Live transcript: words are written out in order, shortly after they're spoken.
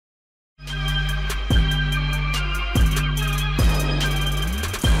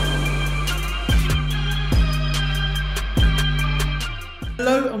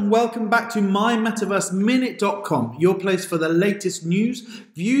Hello and welcome back to MyMetaverseMinute.com, your place for the latest news,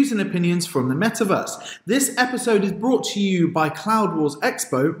 views and opinions from the Metaverse. This episode is brought to you by Cloud Wars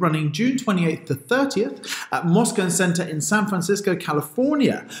Expo, running June 28th to 30th at Moscone Center in San Francisco,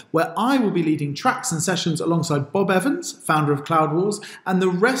 California, where I will be leading tracks and sessions alongside Bob Evans, founder of Cloud Wars, and the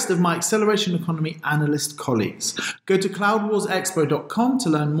rest of my Acceleration Economy analyst colleagues. Go to cloudwarsexpo.com to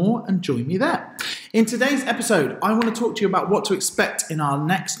learn more and join me there. In today's episode, I want to talk to you about what to expect in our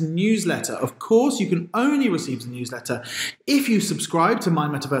next newsletter. Of course, you can only receive the newsletter if you subscribe to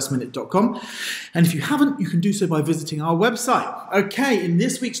MyMetaverseMinute.com. And if you haven't, you can do so by visiting our website. Okay, in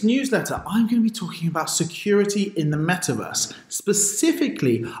this week's newsletter, I'm going to be talking about security in the Metaverse.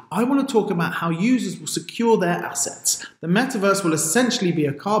 Specifically, I want to talk about how users will secure their assets. The Metaverse will essentially be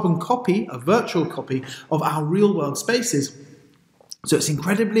a carbon copy, a virtual copy of our real-world spaces. So it's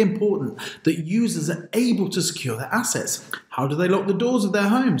incredibly important that users are able to secure their assets. How do they lock the doors of their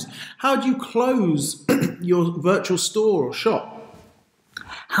homes? How do you close your virtual store or shop?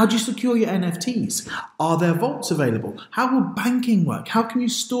 How do you secure your NFTs? Are there vaults available? How will banking work? How can you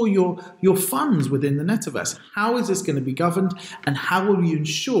store your funds within the Metaverse? How is this going to be governed? And how will you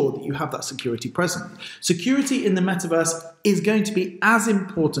ensure that you have that security present? Security in the Metaverse is going to be as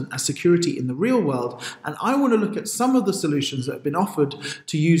important as security in the real world. And I want to look at some of the solutions that have been offered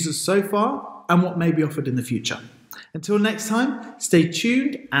to users so far and what may be offered in the future. Until next time, stay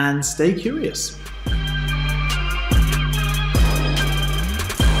tuned and stay curious.